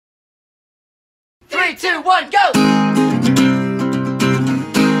3, 2, 1, go!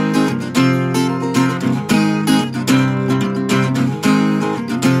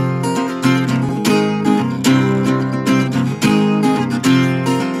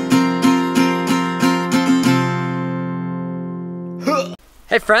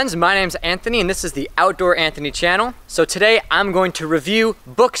 Hey friends, my name's Anthony and this is the Outdoor Anthony channel. So today I'm going to review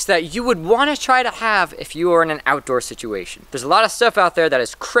books that you would want to try to have if you are in an outdoor situation. There's a lot of stuff out there that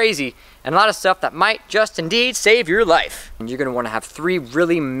is crazy and a lot of stuff that might just indeed save your life. And you're going to want to have three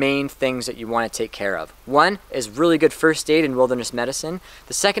really main things that you want to take care of. One is really good first aid and wilderness medicine.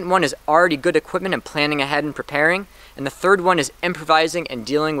 The second one is already good equipment and planning ahead and preparing. And the third one is improvising and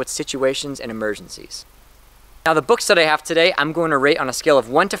dealing with situations and emergencies. Now the books that I have today, I'm going to rate on a scale of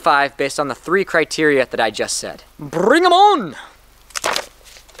 1 to 5 based on the 3 criteria that I just said. Bring them on!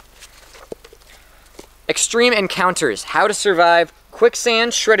 Extreme Encounters, How to Survive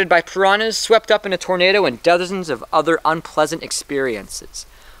Quicksand, Shredded by Piranhas, Swept Up in a Tornado, and Dozens of Other Unpleasant Experiences.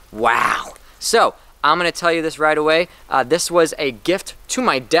 Wow! So, I'm going to tell you this right away. This was a gift to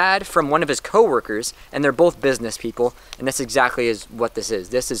my dad from one of his co-workers, and they're both business people, and this exactly is what this is.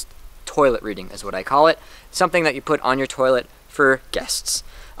 This is toilet reading is what I call it. Something that you put on your toilet for guests.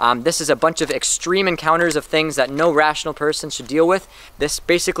 This is a bunch of extreme encounters of things that no rational person should deal with. This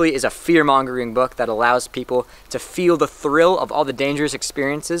basically is a fear-mongering book that allows people to feel the thrill of all the dangerous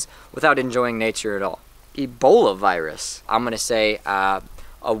experiences without enjoying nature at all. Ebola virus, I'm gonna say a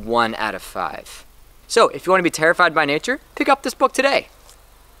 1 out of 5. So if you want to be terrified by nature, pick up this book today.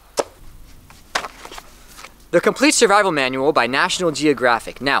 The Complete Survival Manual by National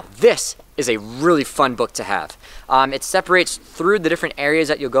Geographic. Now, this is a really fun book to have. It separates through the different areas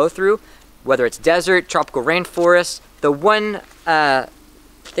that you'll go through, whether it's desert, tropical rainforest. The one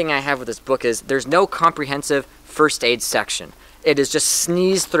thing I have with this book is there's no comprehensive first aid section. It is just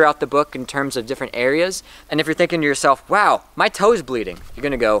sneezed throughout the book in terms of different areas. And if you're thinking to yourself, wow, my toe's bleeding, you're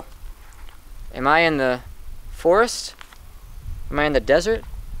gonna go, am I in the forest? Am I in the desert?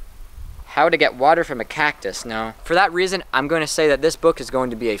 How to get water from a cactus. No. For that reason, I'm going to say that this book is going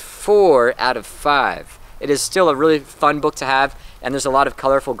to be a 4 out of 5. It is still a really fun book to have, and there's a lot of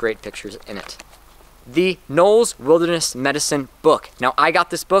colorful, great pictures in it. The NOLS Wilderness Medicine book. Now, I got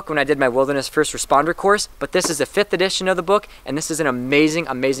this book when I did my Wilderness First Responder course, but this is the 5th edition of the book, and this is an amazing,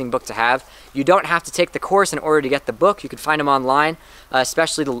 amazing book to have. You don't have to take the course in order to get the book. You can find them online,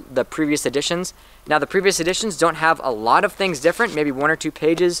 especially the previous editions. Now, the previous editions don't have a lot of things different, maybe 1 or 2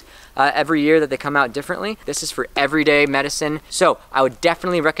 pages every year that they come out differently. This is for everyday medicine, so I would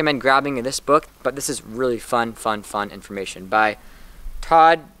definitely recommend grabbing this book, but this is really fun information by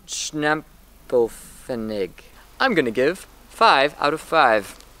Todd Schimelpfenig. I'm gonna give 5 out of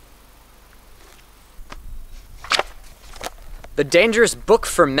 5. The Dangerous Book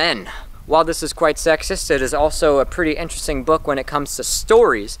for Men. While this is quite sexist, it is also a pretty interesting book when it comes to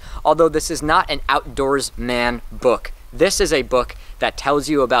stories, although this is not an outdoors man book. This is a book that tells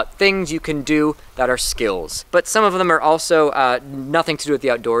you about things you can do that are skills. But some of them are also nothing to do with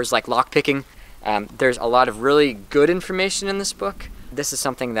the outdoors, like lockpicking. There's a lot of really good information in this book. This is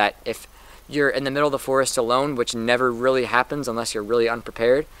something that if you're in the middle of the forest alone, which never really happens unless you're really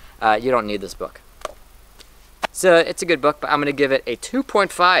unprepared, you don't need this book. So it's a good book, but I'm going to give it a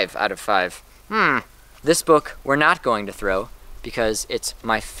 2.5 out of 5. This book we're not going to throw because it's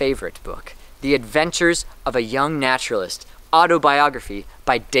my favorite book. The Adventures of a Young Naturalist, Autobiography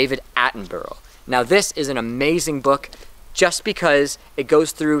by David Attenborough. Now this is an amazing book just because it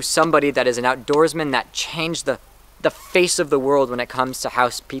goes through somebody that is an outdoorsman that changed the face of the world when it comes to how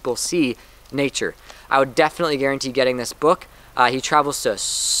people see nature. I would definitely guarantee getting this book. He travels to a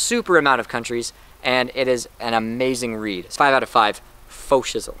super amount of countries, and it is an amazing read. It's 5 out of 5,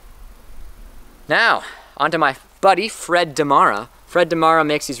 faux shizzle. Now, onto my buddy, Fred Demara. Fred Demara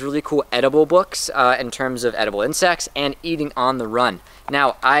makes these really cool edible books in terms of edible insects and eating on the run.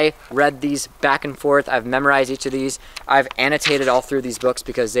 Now, I read these back and forth. I've memorized each of these. I've annotated all through these books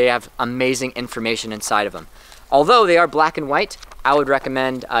because they have amazing information inside of them. Although they are black and white, I would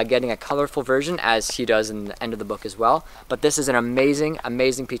recommend getting a colorful version, as he does in the end of the book as well. But this is an amazing,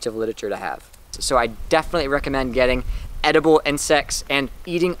 amazing piece of literature to have. So I definitely recommend getting edible insects and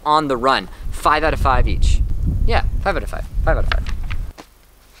eating on the run. 5 out of 5 each. Yeah, 5 out of 5. 5 out of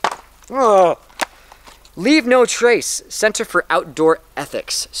 5. Oh. Leave No Trace, Center for Outdoor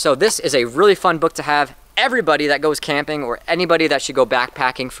Ethics. So this is a really fun book to have. Everybody that goes camping or anybody that should go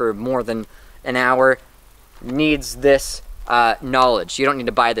backpacking for more than an hour needs this knowledge. You don't need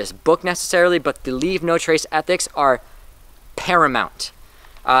to buy this book necessarily, but the Leave No Trace ethics are paramount.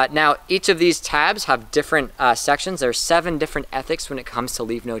 Now, each of these tabs have different sections. There are 7 different ethics when it comes to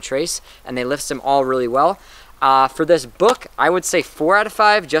leave no trace, and they list them all really well. For this book, I would say 4 out of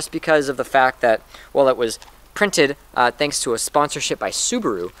 5, just because of the fact that, well, it was printed thanks to a sponsorship by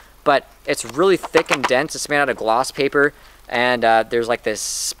Subaru, but it's really thick and dense. It's made out of gloss paper, and there's like this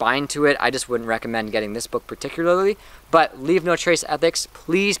spine to it. I just wouldn't recommend getting this book particularly, but Leave No Trace Ethics,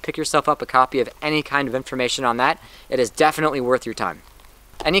 please pick yourself up a copy of any kind of information on that. It is definitely worth your time.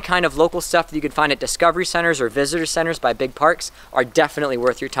 Any kind of local stuff that you can find at discovery centers or visitor centers by big parks are definitely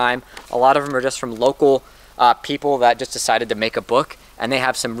worth your time. A lot of them are just from local people that just decided to make a book, and they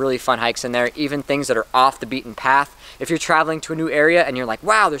have some really fun hikes in there, even things that are off the beaten path. If you're traveling to a new area and you're like,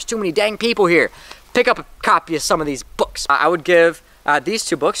 wow, there's too many dang people here, pick up a copy of some of these books. I would give these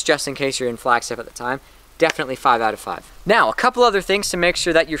 2 books, just in case you're in Flagstaff at the time, definitely 5 out of 5. Now, a couple other things to make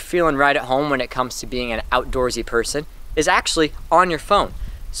sure that you're feeling right at home when it comes to being an outdoorsy person is actually on your phone.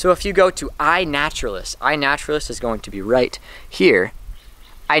 So if you go to iNaturalist, iNaturalist is going to be right here.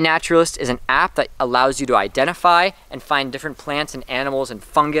 iNaturalist is an app that allows you to identify and find different plants and animals and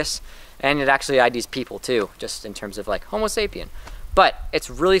fungus, and it actually IDs people too, just in terms of like Homo sapien. But it's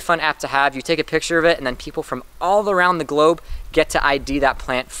a really fun app to have. You take a picture of it, and then people from all around the globe get to ID that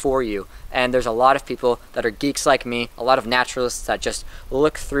plant for you. And there's a lot of people that are geeks like me, a lot of naturalists that just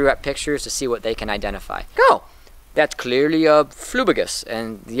look through at pictures to see what they can identify. Go! That's clearly a flubigus,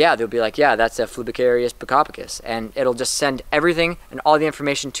 and yeah, they'll be like, yeah, that's a Flubicarius picopicus, and it'll just send everything and all the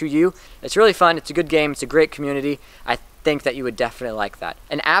information to you. It's really fun, it's a good game, it's a great community. I think that you would definitely like that.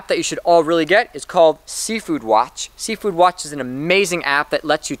 An app that you should all really get is called Seafood Watch. Seafood Watch is an amazing app that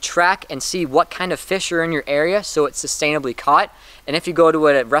lets you track and see what kind of fish are in your area so it's sustainably caught. And if you go to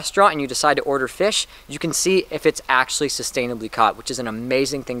a restaurant and you decide to order fish, you can see if it's actually sustainably caught, which is an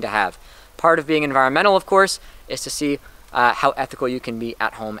amazing thing to have. Part of being environmental, of course, is to see how ethical you can be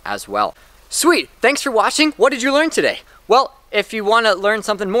at home as well. Sweet, thanks for watching. What did you learn today? Well, if you want to learn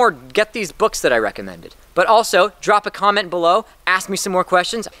something more, get these books that I recommended. But also, drop a comment below, ask me some more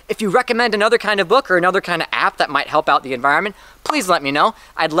questions. If you recommend another kind of book or another kind of app that might help out the environment, please let me know.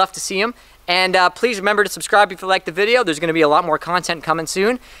 I'd love to see them. And please remember to subscribe if you like the video. There's going to be a lot more content coming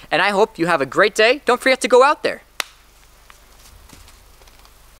soon. And I hope you have a great day. Don't forget to go out there.